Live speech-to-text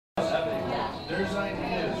there's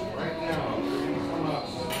ideas right now. They're going to come up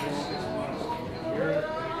in the next 6 months. You're going to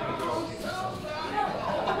go.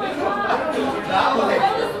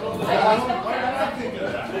 Why did I think of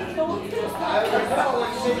that? He's going to live on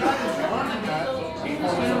go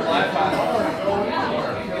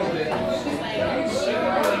anywhere.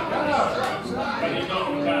 But you know,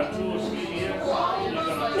 we got 2 or 3 years, you're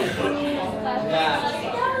going to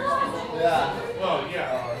Well, yeah.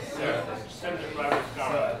 send the driver's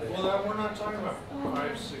car. Well, we're not talking about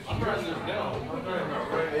 5, 6 years. I'm talking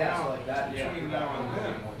about right now, between now and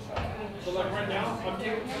then. So like right now, I'm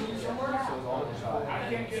taking you somewhere. I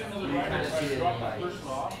can't get another rider if I drop the person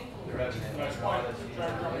off. That's fine. Try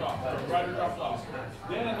to drop it off. The rider dropped off.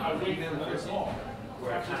 Then I wait for another call.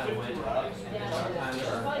 After 50 rides.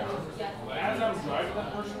 As I'm driving that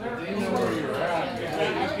person there, They know where you're at.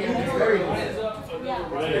 It's very good. Now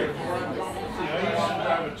you should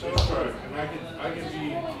drive a tow truck, and I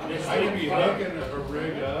could be hooking a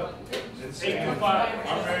rig up and saying,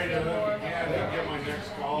 I'm ready to hook again and get my next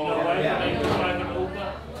call. you know, right?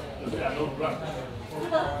 Yeah. No rut.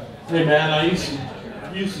 Hey man, I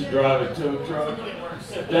used to drive a tow truck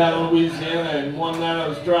down in Louisiana, and one night I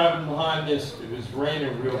was driving behind this, it was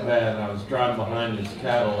raining real bad, and I was driving behind this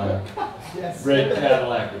Cadillac, red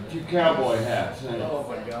Cadillac with 2 cowboy hats, and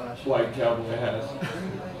white cowboy hats.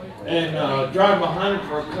 And driving behind it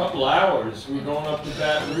for a couple hours. We were going up to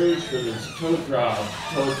Baton Rouge for this tow drive,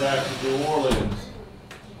 towed back to New Orleans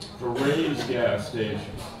for Ray's gas station.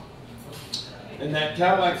 And that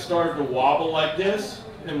Cadillac started to wobble like this,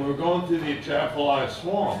 and we were going through the Atchafalaya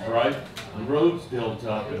swamp, right? The road's built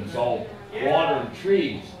up, and it's all water and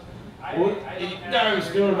trees. Well, the guy was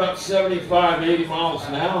doing about 75, 80 miles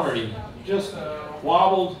an hour, and he just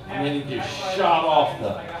wobbled, and then he just shot off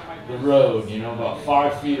the road, you know, about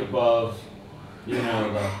 5 feet above, you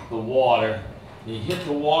know, the water. He hit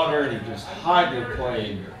the water, and he just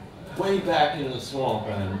hydroplaned way back in the swamp.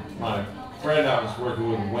 And my friend I was working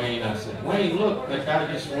with, Wayne, I said, Wayne, look, that guy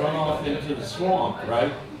just run off into the swamp,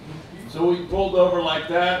 right? So we pulled over like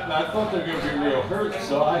that, and I thought they were going to be real hurt,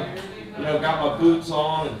 so I, you know, got my boots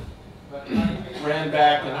on and ran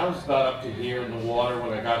back, and I was about up to here in the water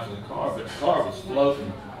when I got to the car, but the car was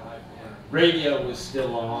floating. Radio was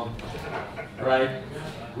still on, right?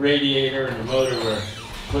 Radiator and the motor were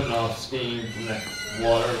putting off steam from that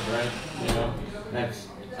water, right? You know, that's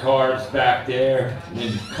cars back there, and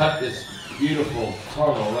then you cut this beautiful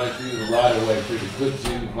tunnel right through the right of way through the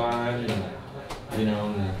kudzu vine, and you know,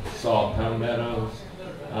 and the saw palmettos.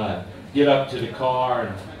 Get up to the car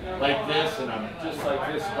and like this, and I'm just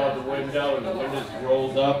like this above the window, and the window's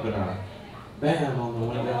rolled up, and I bam on the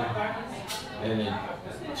window, and then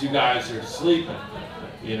 2 guys are sleeping.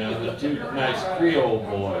 You know, the 2 nice Creole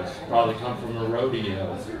boys probably come from a rodeo. You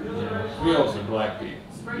know, Creoles are black people.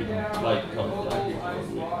 You know, like color black people.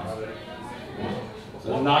 So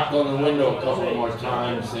I knocked on the window a couple more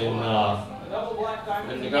times, and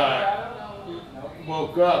the guy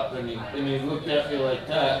woke up, and he looked at me like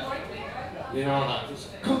that. You know, and I was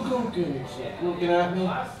and he's like looking at me,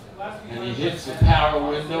 and he hits the power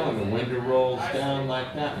window, and the window rolls down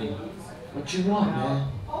like that. And he, what you want, man?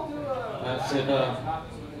 I said,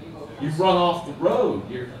 you run off the road.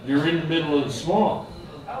 You're in the middle of the swamp.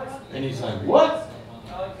 And he's like, what?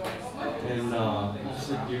 And I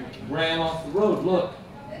said, you ran off the road. Look,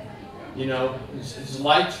 you know, his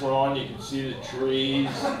lights were on. You could see the trees.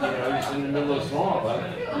 You know, he's in the middle of the swamp.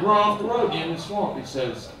 You run off the road. You're in the swamp. He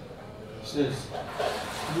says,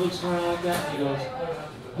 he looks around like that. And he goes,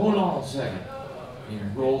 hold on a second. He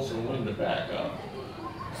rolls the window back up.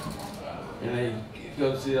 And then he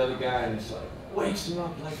goes to the other guy, and he's like, wakes him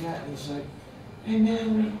up like that, and he's like, hey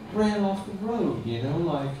man, we ran off the road, you know,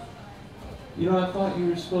 like, you know, I thought you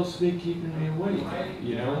were supposed to be keeping me awake,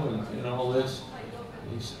 you know, and all this.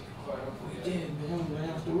 And he said, we did, man, we ran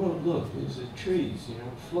off the road, look, there's the trees, you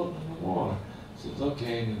know, floating in the water. He says,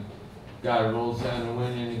 okay, and the guy rolls down the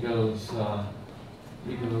window, and he goes,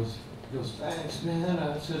 thanks, man.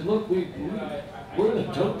 I said, look, we're in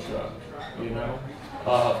a tow truck, you know.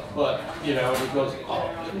 But, you know, he goes, oh,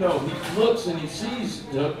 no, he looks and he sees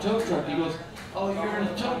the tow truck. He goes, oh, you're in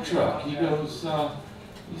a tow truck. He goes,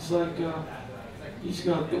 he's like, he's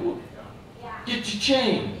going, get your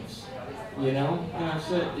chains, you know. And I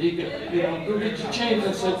said, you know, go get your chains.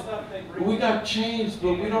 I said, we got chains,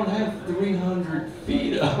 but we don't have 300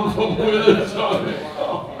 feet of them with us on the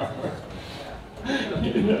car.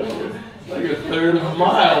 You know, like a third of a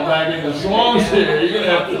mile back in the swamps here. You're going to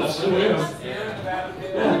have to swim.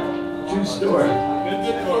 Yeah, true story. Good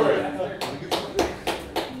story.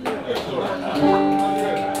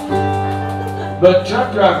 But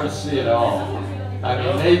truck drivers see it all. I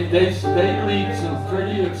mean, they lead some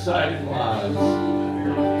pretty exciting lives.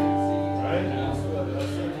 Right?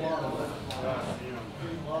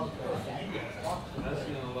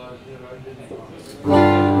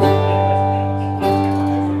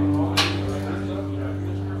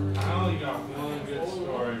 I only got one good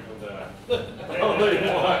story for that. Only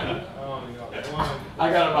one. I only got one.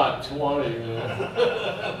 I got about 20,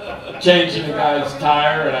 man. Changing the guy's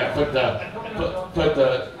tire, and I put the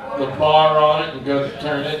bar on it and go to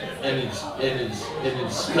turn it, and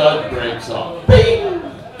his stud breaks off. Bing!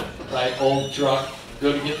 Right, old truck.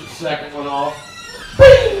 Go to get the second one off.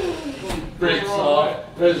 Bing! Breaks off.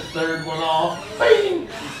 There's the third one off. Bing!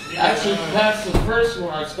 Actually, past the first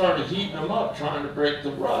one, I started heating them up, trying to break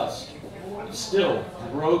the rust. Still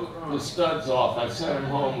broke the studs off. I sent him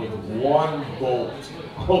home with one bolt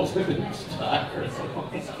holding his tire.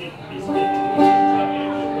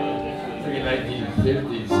 Like a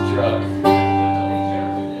 1950s truck.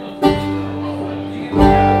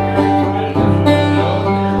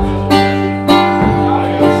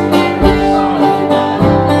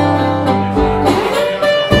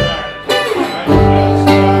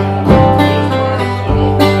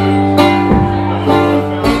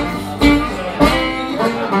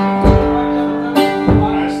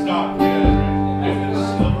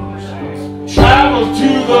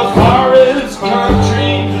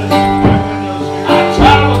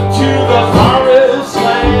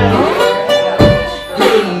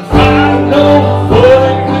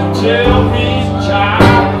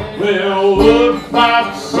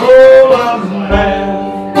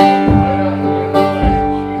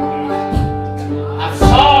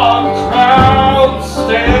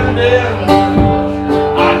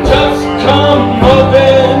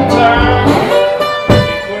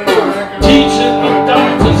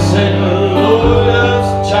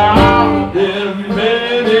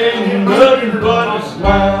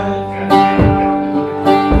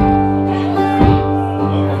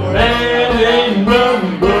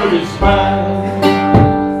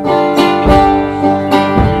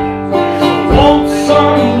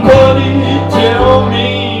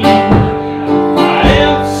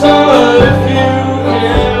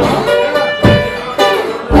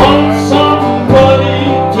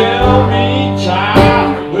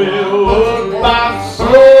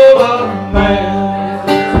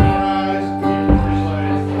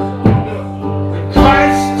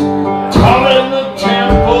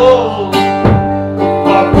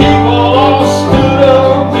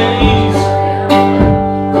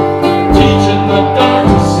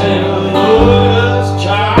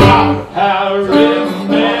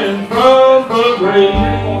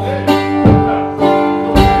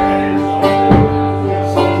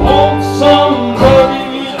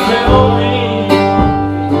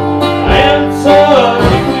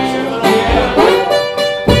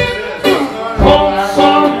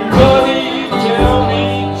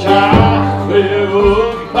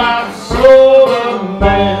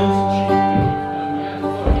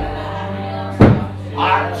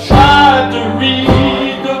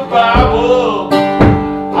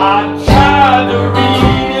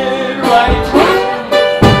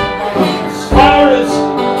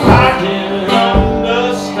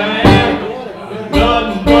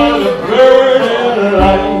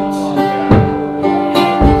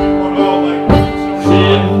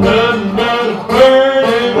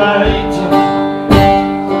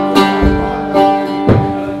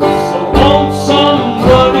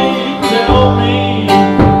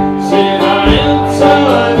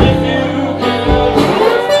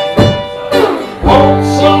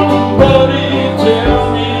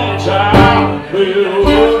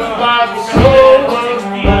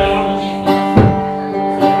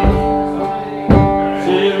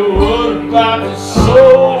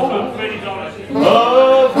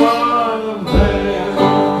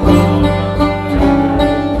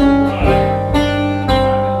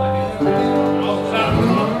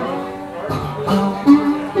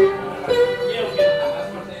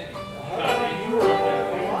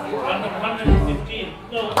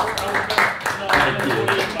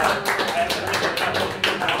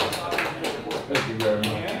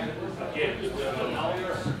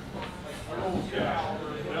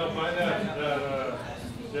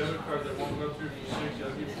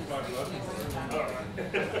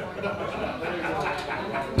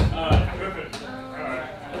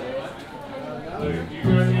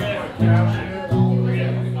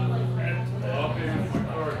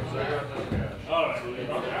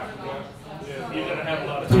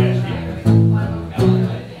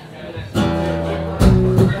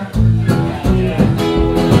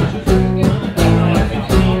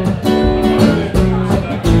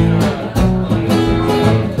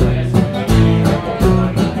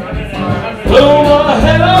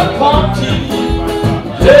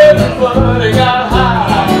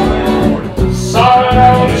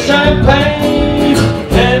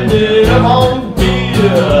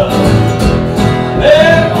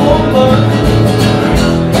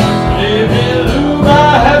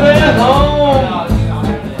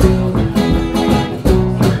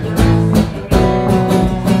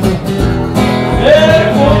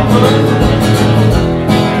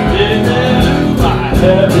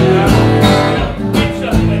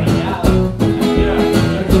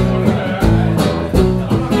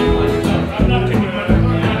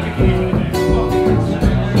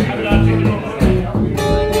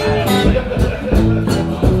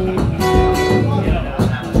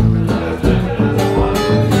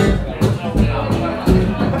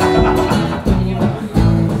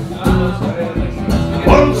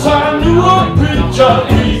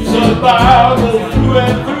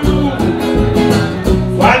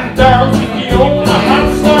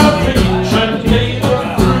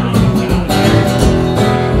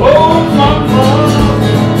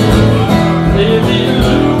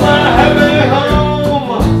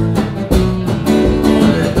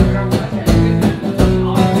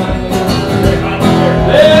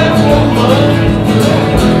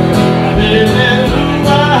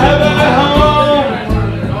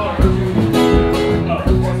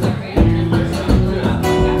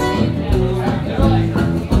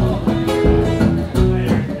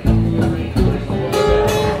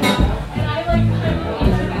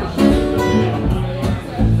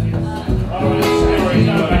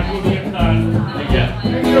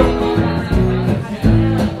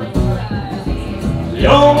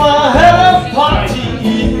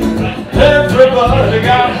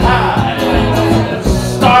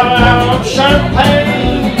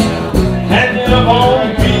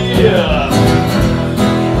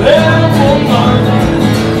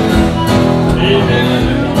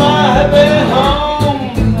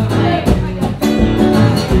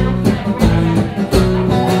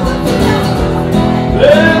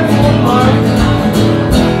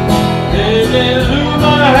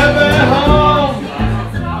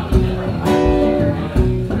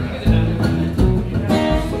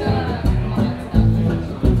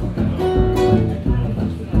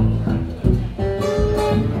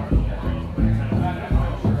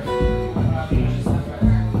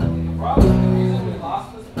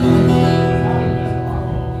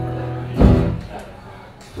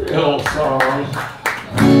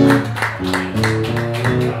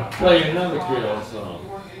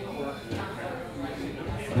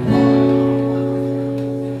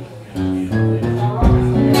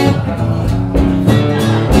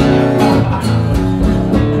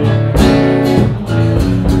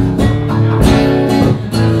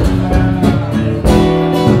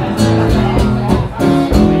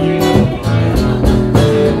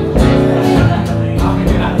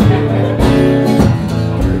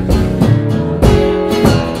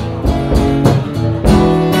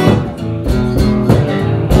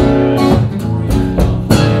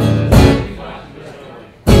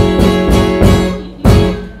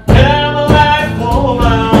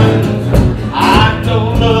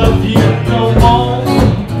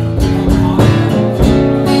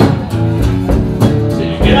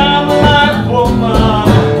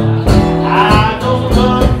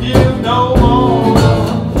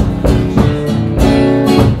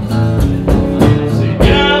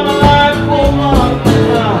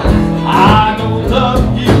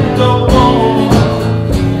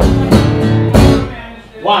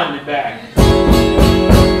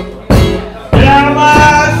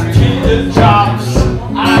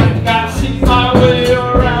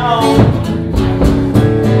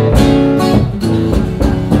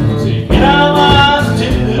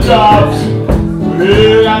 teardrops.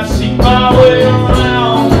 Well, I see my way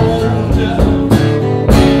around.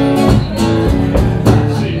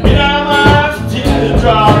 See, my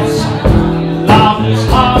teardrops. Love is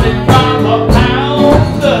hard by the pound.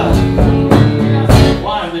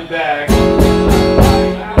 Wind it back.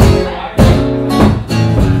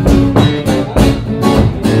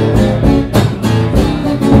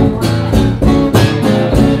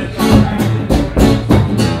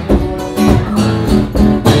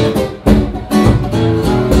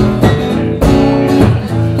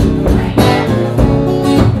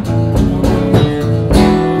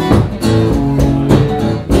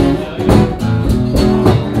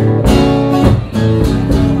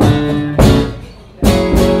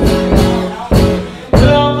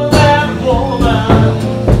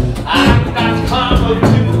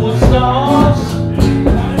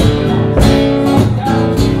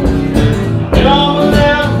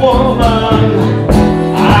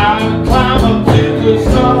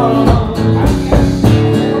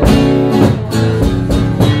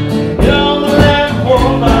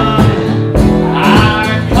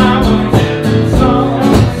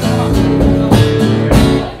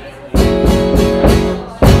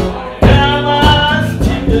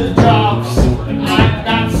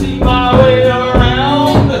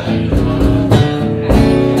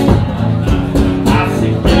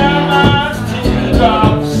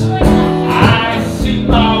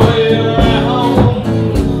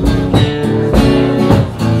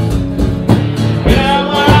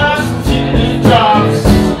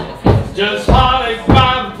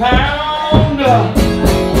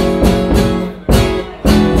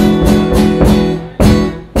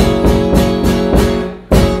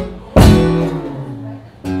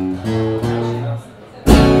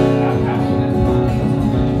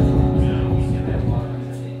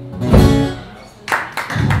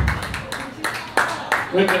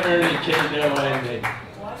 With the Ernie kid doing,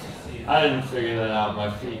 I didn't figure that out, my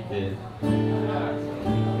feet did.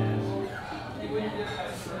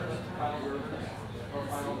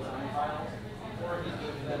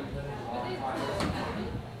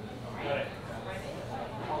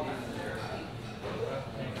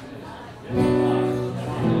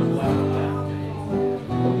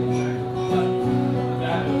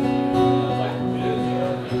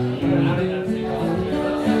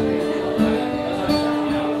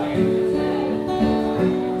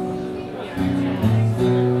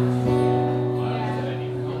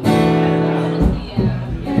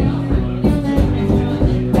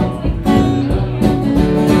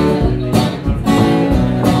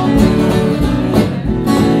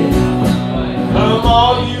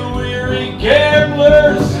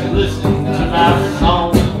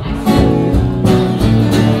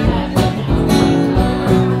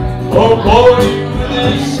 Oh boy, you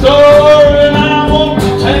this story and I won't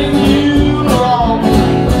take you long.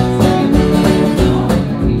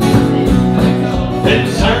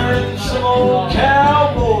 Concerning some old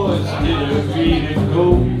cowboys did agree to go.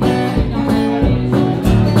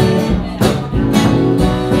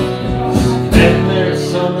 Spend their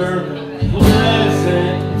summer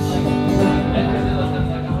pleasant,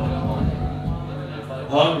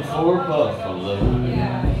 hung for buffalo.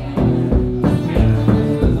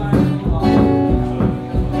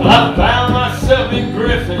 I found myself in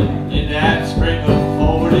Griffin in that spring of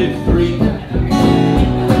 '43.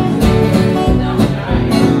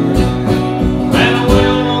 And a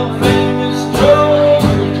well-known famous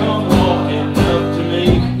drover come walking up to me.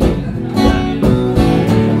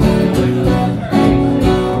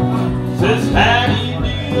 Says, how do you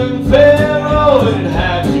do, young fellow, and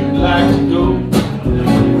how'd you like to go?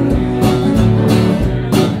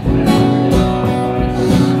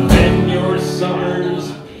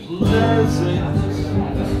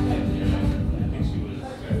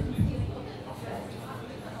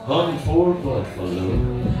 Hung for buffalo.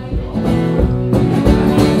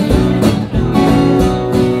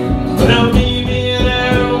 Well, me being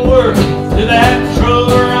out of work to that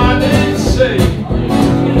troller I did say.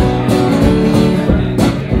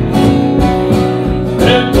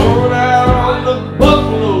 And going out on the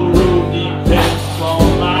Buffalo Road depends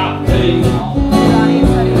on my pay. Johnny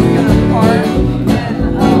said he was gonna park and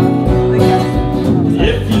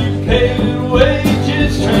If you pay good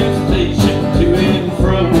wages, transportation to and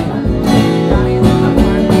fro. Johnny is in the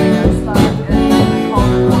park, we got stuck and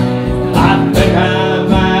called the morning. I think I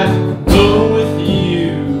might go with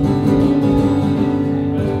you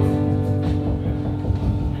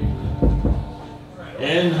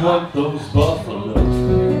and hunt those buffaloes.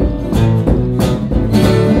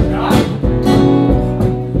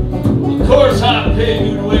 Of course I pay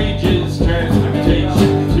good wages,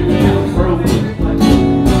 transportation to and fro.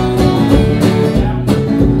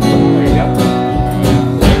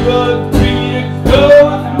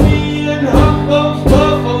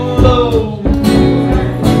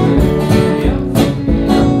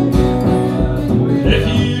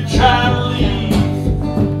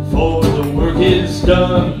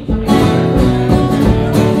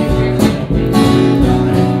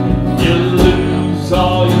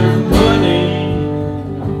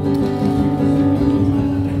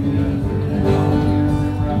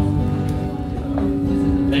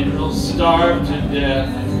 starved to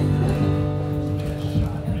death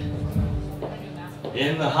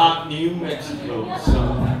in the hot New Mexico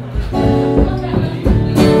sun.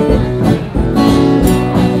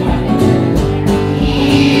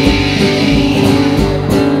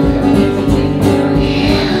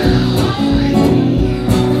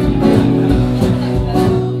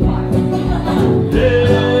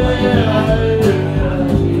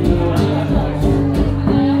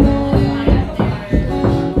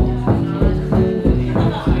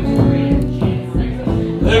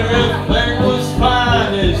 Everything was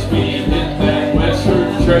fine as we hit that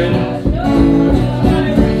westward trail.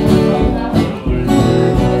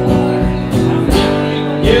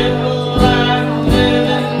 Begin the lightning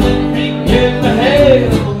and then begin the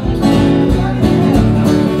hail.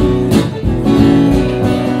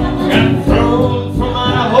 Got thrown from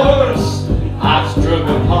my horse, I struck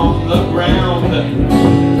upon the ground.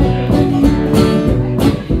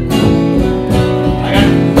 I got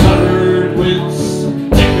covered with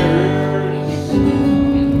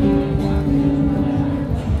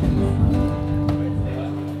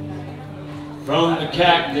from the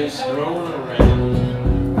cactus growing around.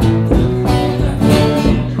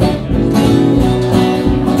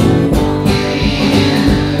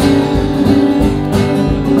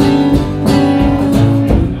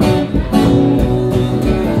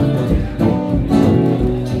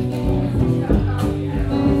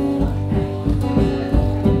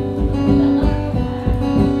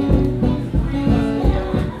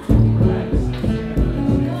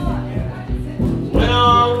 When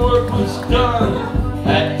our work was done,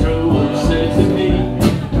 that drover said to me,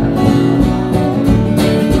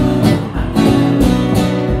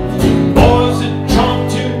 boys that trump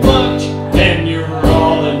too much, and you're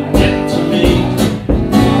all in debt to me.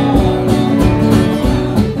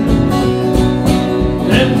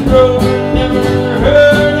 Then drover never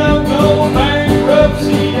heard of no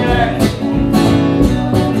bankruptcy act.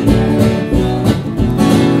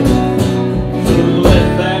 So let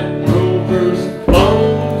that drover's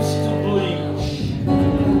bones to bleach.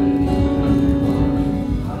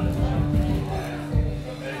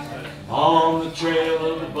 On the trail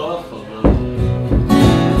of the buffalo.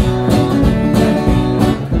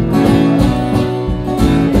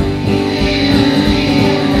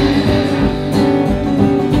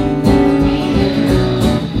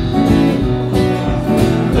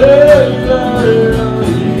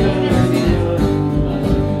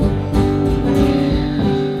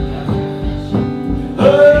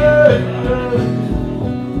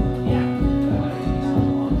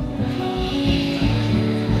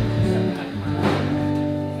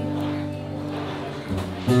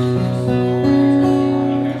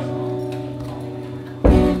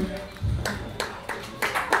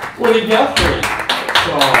 Woody Guthrie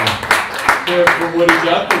song. Good for Woody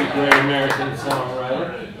Guthrie, great American songwriter.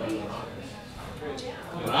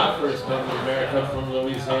 When I first came to America from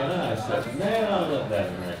Louisiana, I said, man, I love that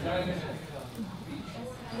American music.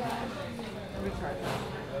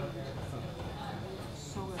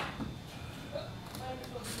 So good.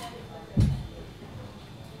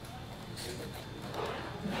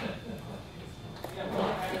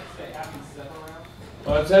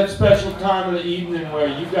 Well, it's that special time of the evening where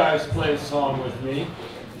you guys play a song with me,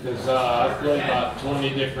 because I play about 20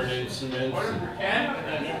 different instruments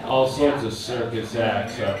and all sorts of circus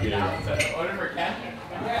acts up here.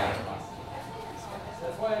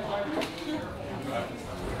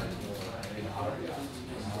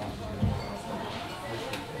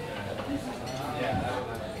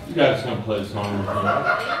 You guys gonna play a song with me?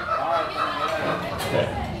 Okay.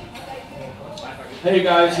 Hey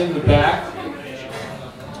guys in the back.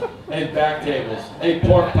 Hey, back tables. Hey,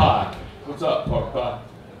 pork pie. What's up, pork pie?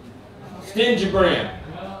 Stingy Bram.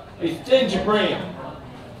 Hey, Stingy Bram.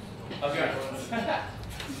 Okay.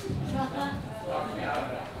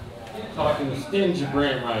 Talking to Stingy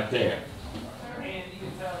Bram right there.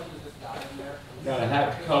 Got a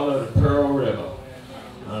hat color of Pearl River.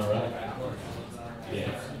 All right.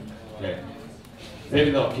 Yeah. Okay.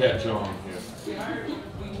 Maybe they'll catch on here.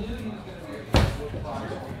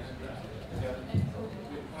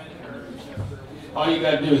 All you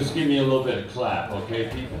gotta do is give me a little bit of clap, okay,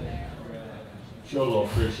 people? Show a little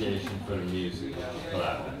appreciation for the music.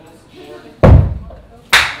 Clap.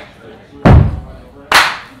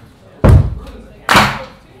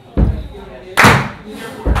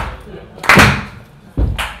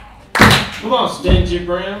 Come on, Stingy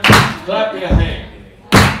Bram. Clap your hand.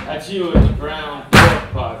 That's you in the brown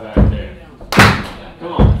pork pie back there.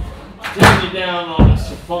 Come on. Take you down on the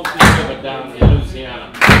funky river down in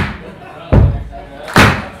Louisiana.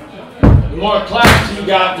 The more claps you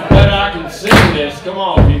got, the better I can sing this. Come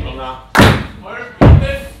on, people now.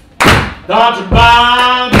 Don't you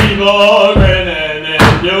mind people grinning in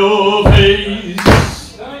your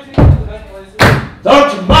face?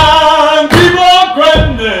 Don't you mind people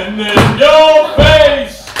grinning in your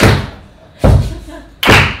face?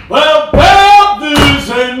 Well, bear this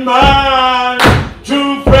in mind.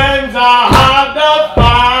 True friends are hard to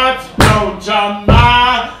find. Don't you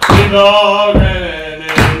mind people grinning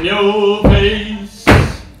in your face?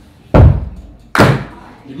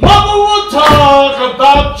 Your mother will talk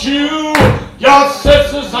about you, your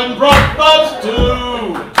sisters and brothers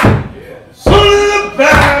too. Soon the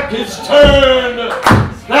back is turned,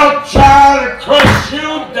 they'll try to crush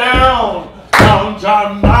you down. Don't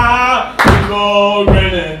you mind people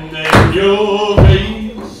grinning in your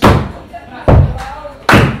face?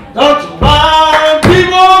 Don't you mind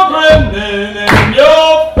people grinning in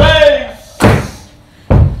your face?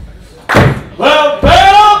 Well,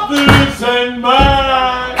 bear this in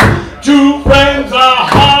mind. True friends are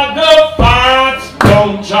hard to find.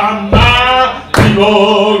 Don't you mind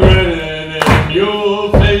people grinning in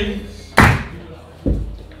your face?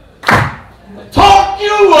 Talk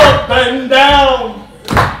you up and down,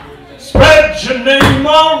 spread your name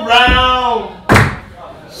around.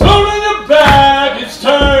 Soon as your back is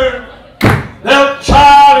turned, they'll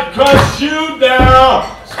try to crush you down.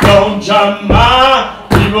 Don't you mind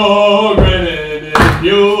people grinning in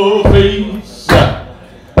your face?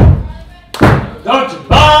 Don't you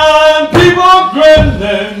mind people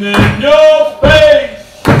grinning in your face?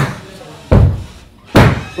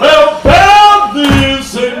 Well, bear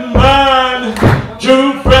this in mind.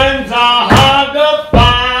 True friends are hard to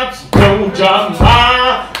find. Don't you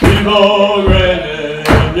mind people grinning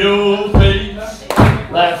in your face?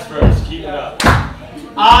 Last verse, keep it up.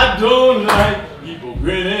 I don't like people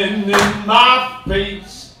grinning in my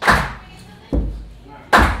face.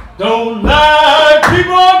 Don't like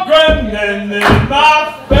people grinning in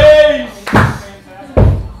my face.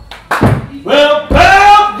 Well,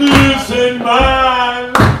 bear this in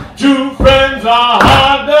mind. True friends are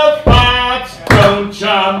hard to find. Don't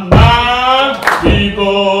you mind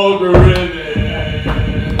people grinning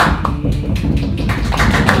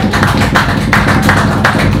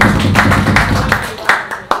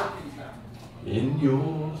in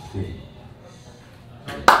your face?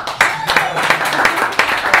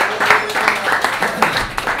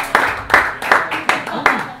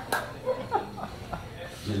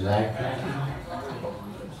 You like that?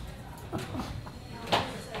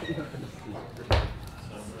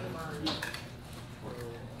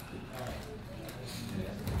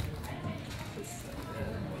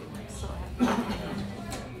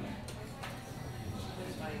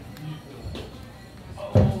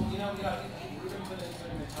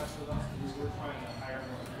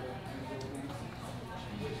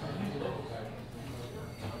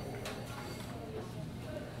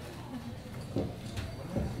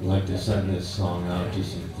 I'd like to send this song out to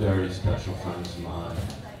some very special friends of mine.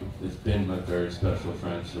 It's been my very special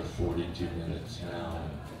friends for 42 minutes now.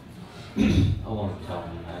 I want to tell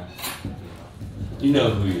them that. You know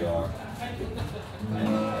who you are.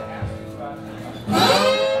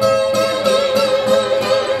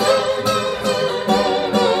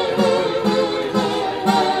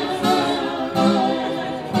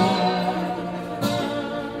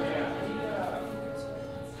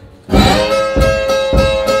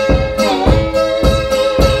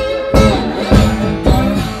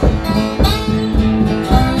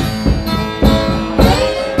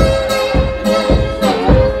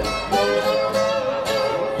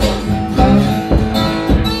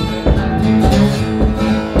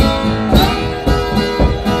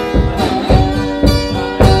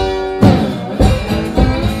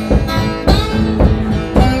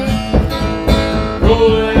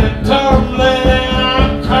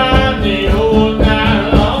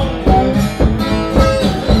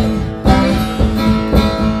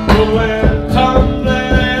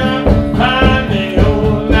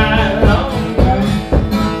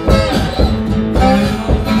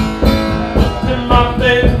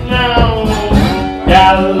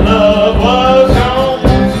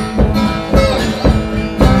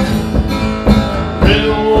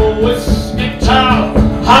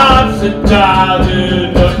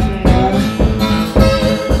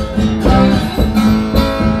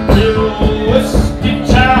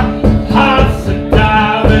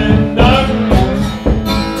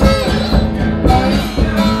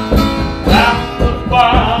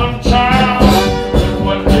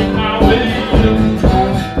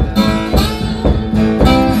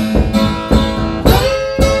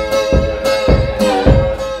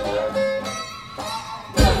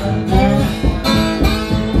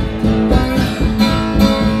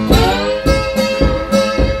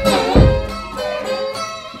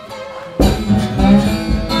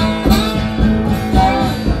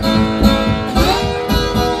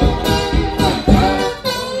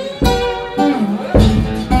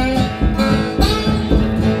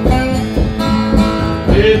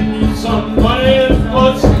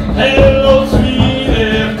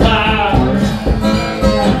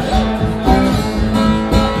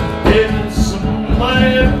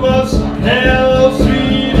 it was hell,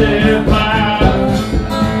 sweet and fine.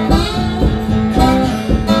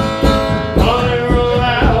 On the road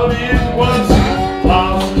out, it was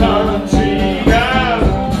lost country guys.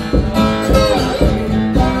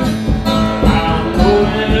 I'm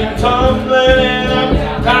rolling and tumbling and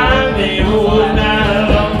I'm climbing all night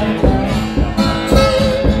long.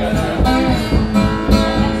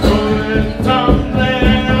 Rolling and tumbling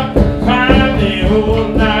and I'm climbing all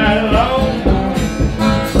night long.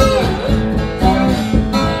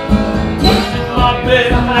 Looking up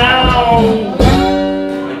and down,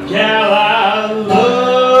 the gal I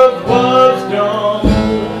loved was gone.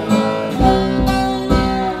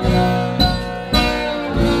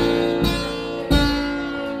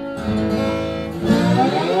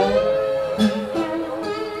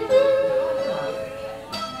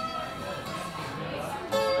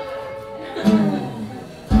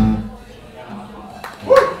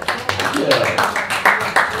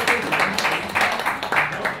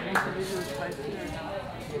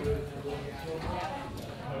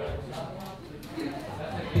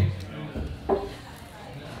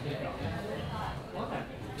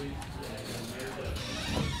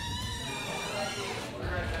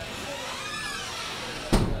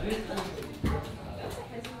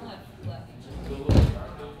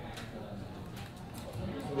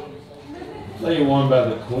 Play one by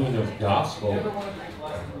the Queen of Gospel.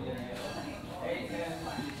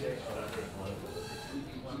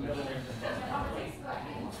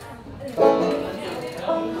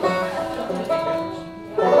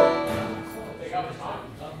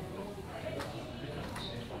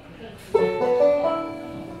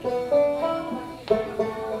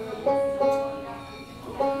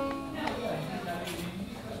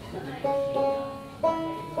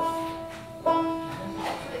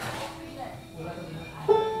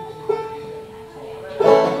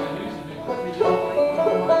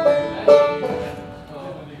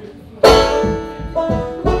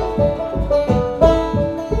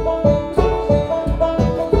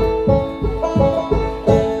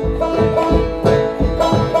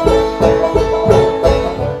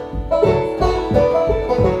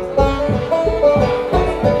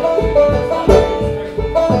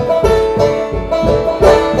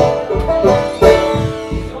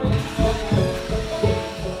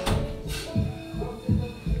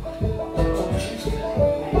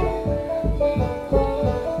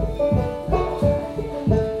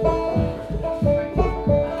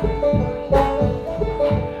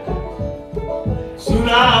 Soon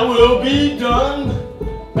I will be done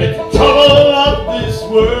with the trouble of this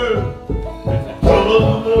world, with the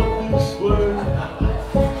trouble of this world,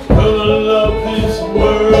 trouble of this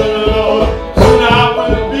world. Soon I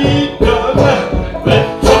will be done with the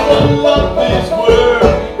trouble of this world.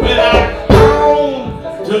 When I come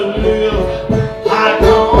to live, I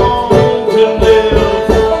come to live,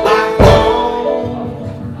 I come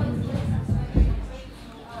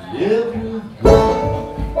live with God.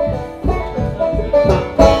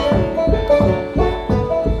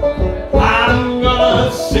 I'm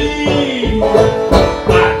gonna see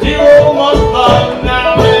my dear old mother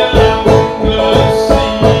now, and I'm gonna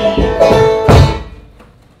see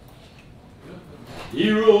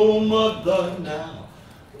dear old mother now.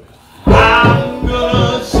 I'm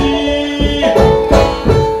gonna see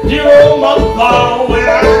dear old mother when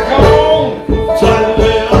I come to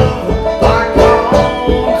live. I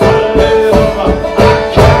come to live. I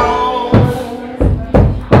come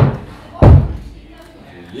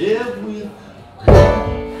live with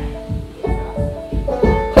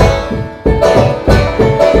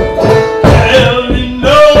tell me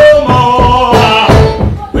no more.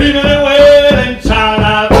 We've been waiting time. I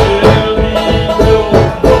tell me no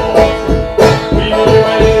more. We've been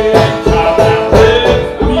waiting time. I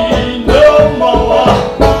tell me no more.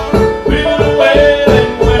 We've been waiting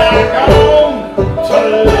when I come to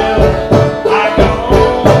live. I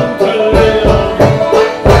come to live.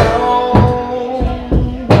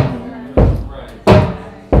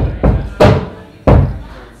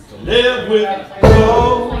 Live with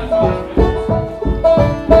God.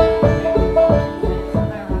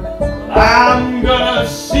 I'm gonna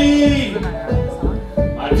see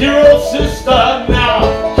my dear old sister now.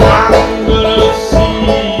 I'm gonna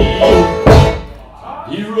see my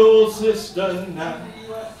dear old sister now.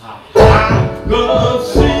 I'm gonna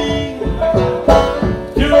see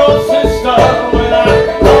dear old sister when I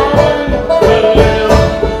come to live.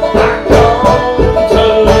 I come to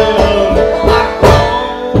live. I come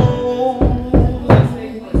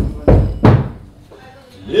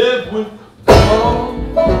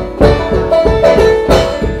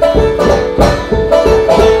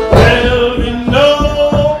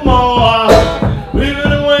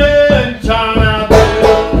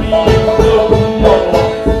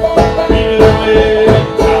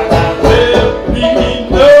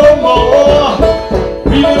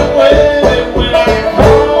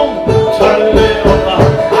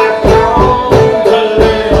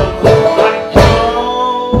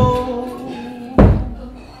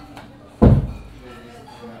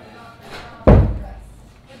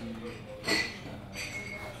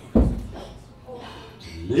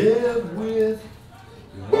live with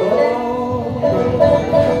God.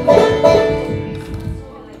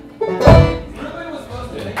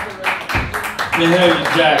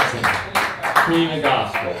 Mahalia Jackson, Queen of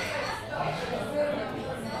Gospel.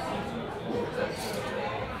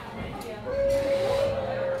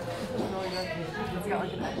 It's got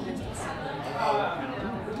like an distance.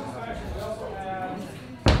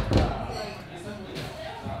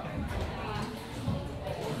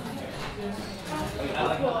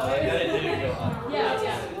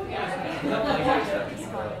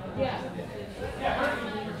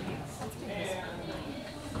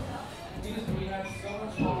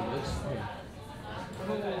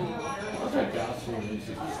 Gospel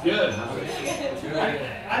music is good, huh?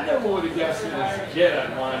 I never would have guessed that as a kid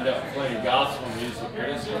I'd wind up playing gospel music. But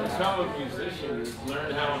as you become a musician, you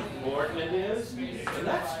learn how important it is. And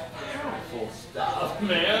that's powerful stuff,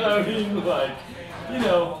 man. I mean, like, you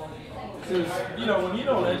know, because, you know, when you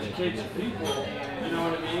don't educate your people, you know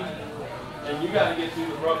what I mean? And you got to get through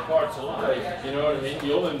the rough parts of life, you know what I mean?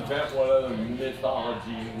 You'll invent what other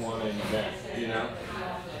mythology you want to invent, you know?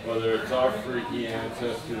 Whether it's our freaky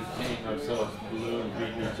ancestors painting ourselves blue and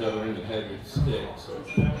beating each other in the head with sticks, or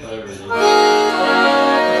whatever it is.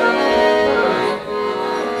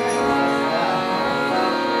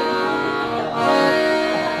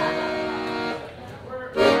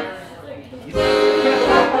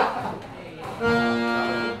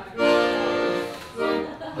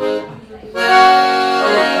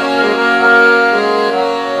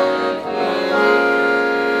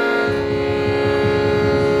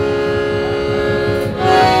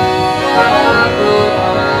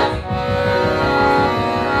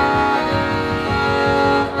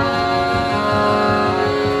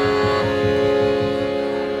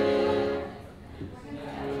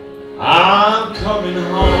 I'm coming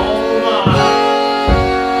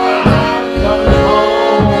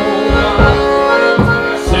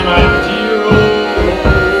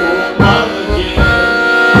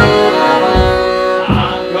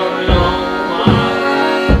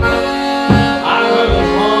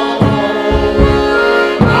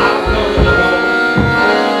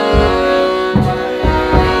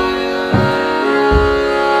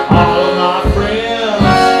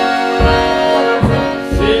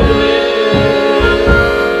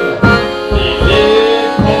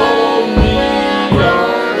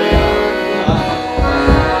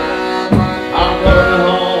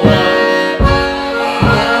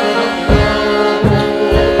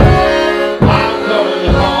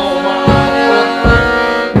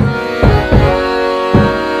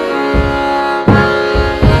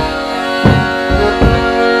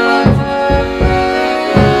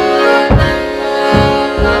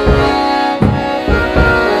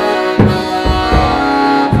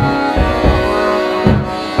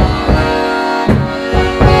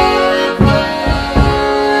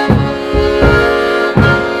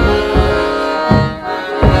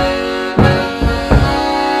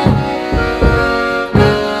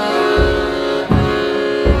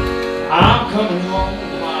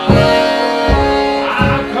home,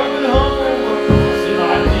 I'm coming home, see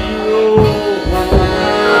my dear old mother again.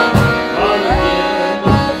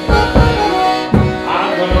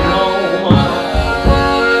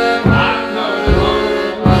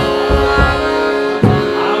 I'm coming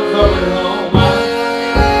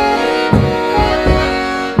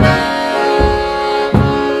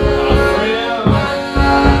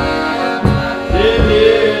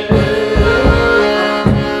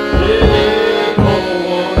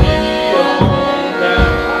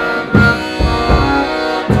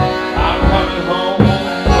I'm coming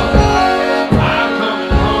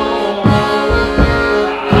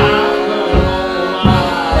home, I'm coming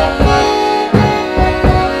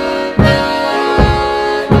home.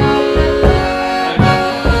 All of my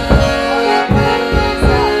friends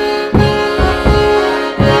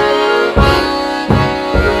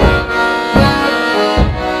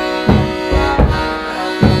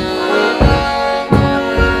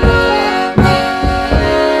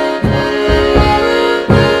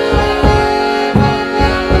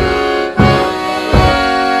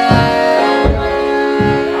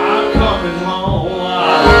to me,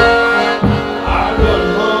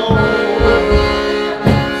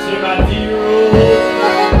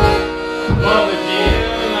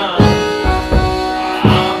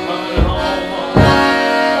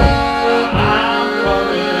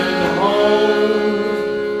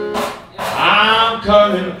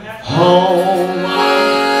 coming home.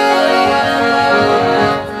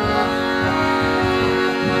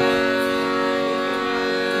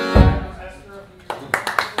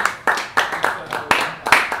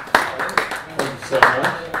 Thank you so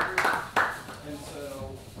much. And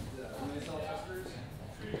so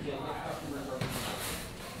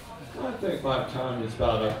think my time is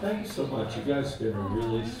about up. Thank you so much. You guys have been a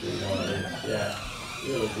really sweet audience. Yeah,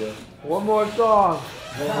 really good. One more song.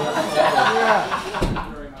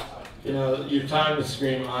 Yeah. You know, your time to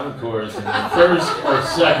scream encores in the first or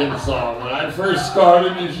second song. When I first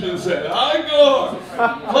started, you should have said, encore!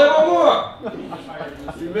 Play one more!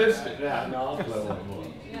 You missed it. Yeah, no, I'll play one more.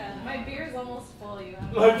 Yeah, my beer's almost full. You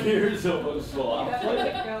have My beer's almost full.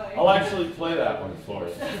 I'll actually play that one for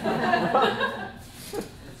you.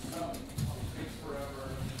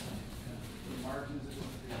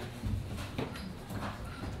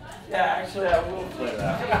 Yeah, actually, I will play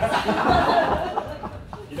that.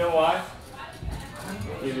 You know why?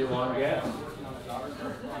 Give you one guess.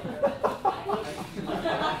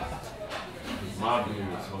 My beer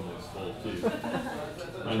is almost full too.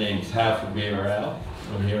 My name's Half a Beer Al.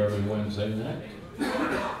 I'm here every Wednesday night.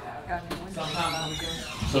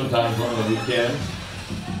 Sometimes on the weekends.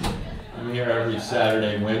 I'm here every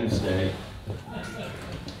Saturday, Wednesday.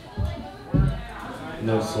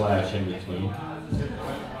 No slash in between.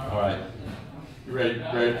 All right. You ready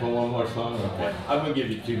for one more song? Okay. I'm going to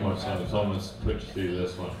give you two more songs. I'm going to put you through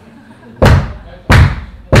this one.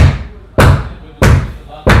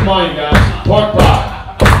 Come on, you guys. Pork pie.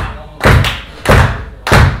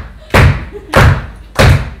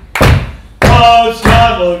 Cause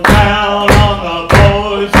I look down on the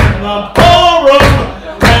boys in the ballroom.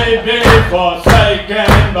 Maybe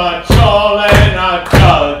forsaken by Charlie, not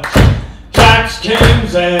Judge. Jacks,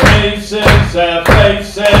 kings, and aces, their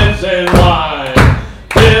faces in wine.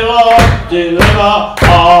 Deliver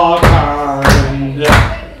our kind.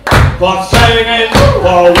 For singing,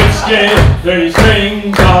 for whiskey, 3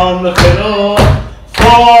 strings on the fiddle,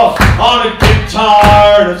 4 on a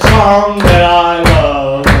guitar, and a song that I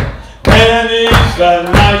love. Many's the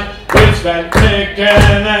night which been ticking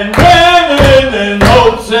and grinning in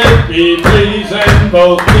hopes it be pleasing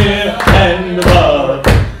both near and above.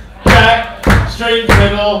 Jack, string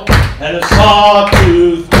fiddle, and a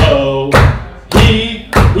sawtooth bow. He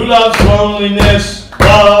who loves loneliness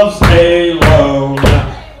loves alone.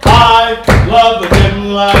 I love the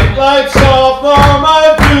dim light soft warm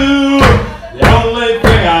I do. The only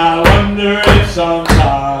thing I wonder is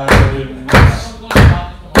sometimes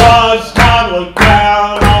does God look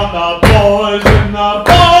down on the boys in the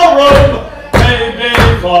ballroom? Maybe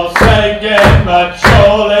forsaken, but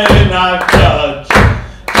surely not Judge.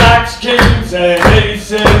 Jacks, kings, and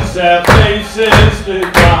aces, their faces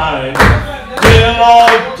decline. Dear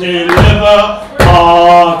Lord, deliver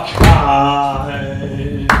our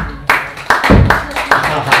kind.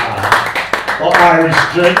 Well, Irish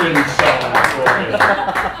drinking song for you.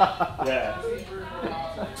 Yeah.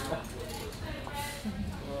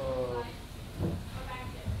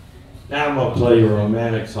 Now I'm going to play a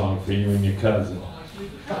romantic song for you and your cousin.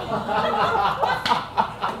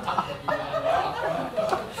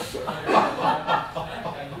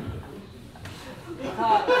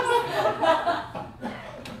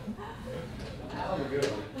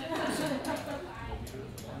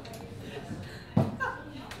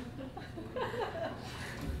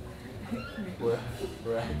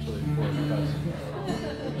 We're actually 4 cousins,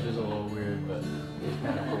 which is a little weird, but it's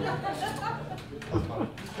kind of cool.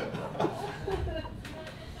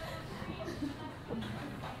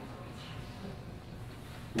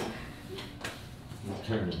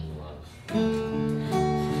 Turn to love.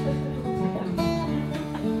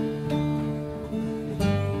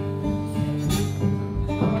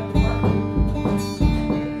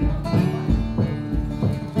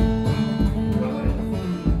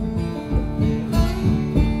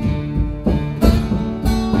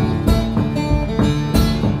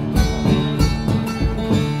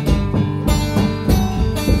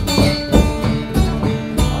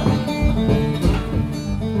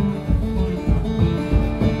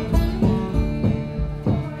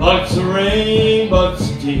 Bucks of rain, bucks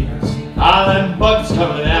of tears, island bucks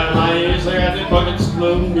coming out of my ears. I got the buckets of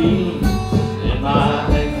blown beans in my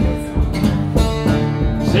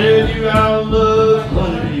hand. Said you out of love,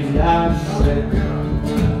 honey, I said.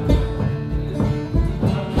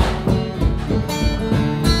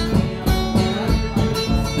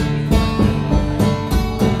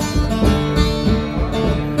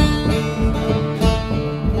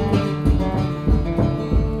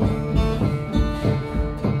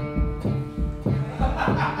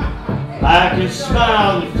 I can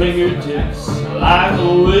smile your fingertips. I like the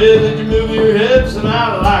way that you move your hips, and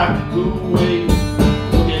I like the cool way you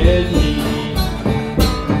look at me.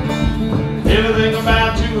 Everything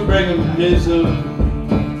about you will bring a misery.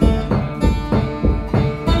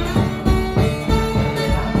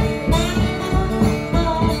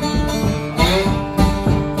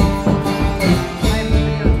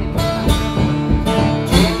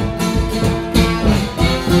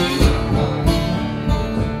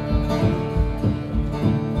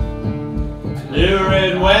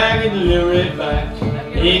 way back.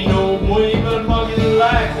 Ain't no way but mugging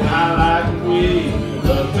like, and I like the way you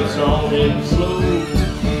love me strong and slow.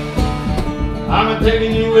 I'm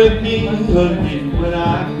taking you with me, hugging you when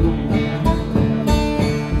I go.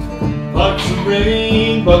 Buckets of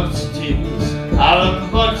rain, buckets of tears. I love the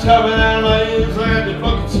buckets coming out of my ears like the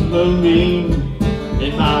buckets of moonbeam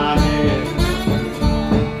in my hand.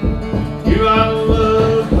 You are the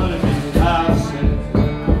love, honey, I said.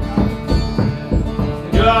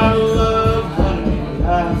 You are the love, honey, I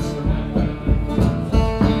said.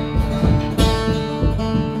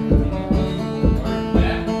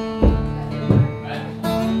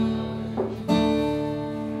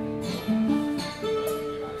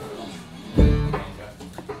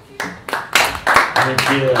 Thank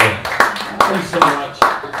you. Thanks so much.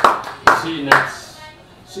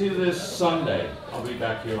 See you this Sunday. I'll be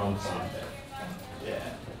back here on Sunday.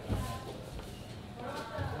 Yeah.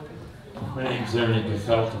 My name's Ernie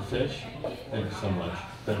Gefelter Fish. Thank you so much.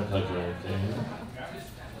 Been a pleasure entertaining you.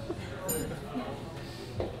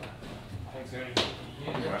 Thanks, Ernie.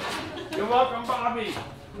 You're welcome, Bobby.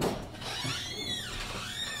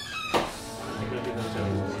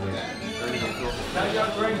 Tell your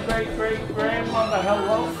great-great-great-grandmother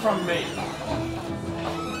hello from me.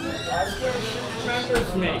 That's where she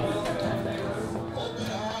remembers me.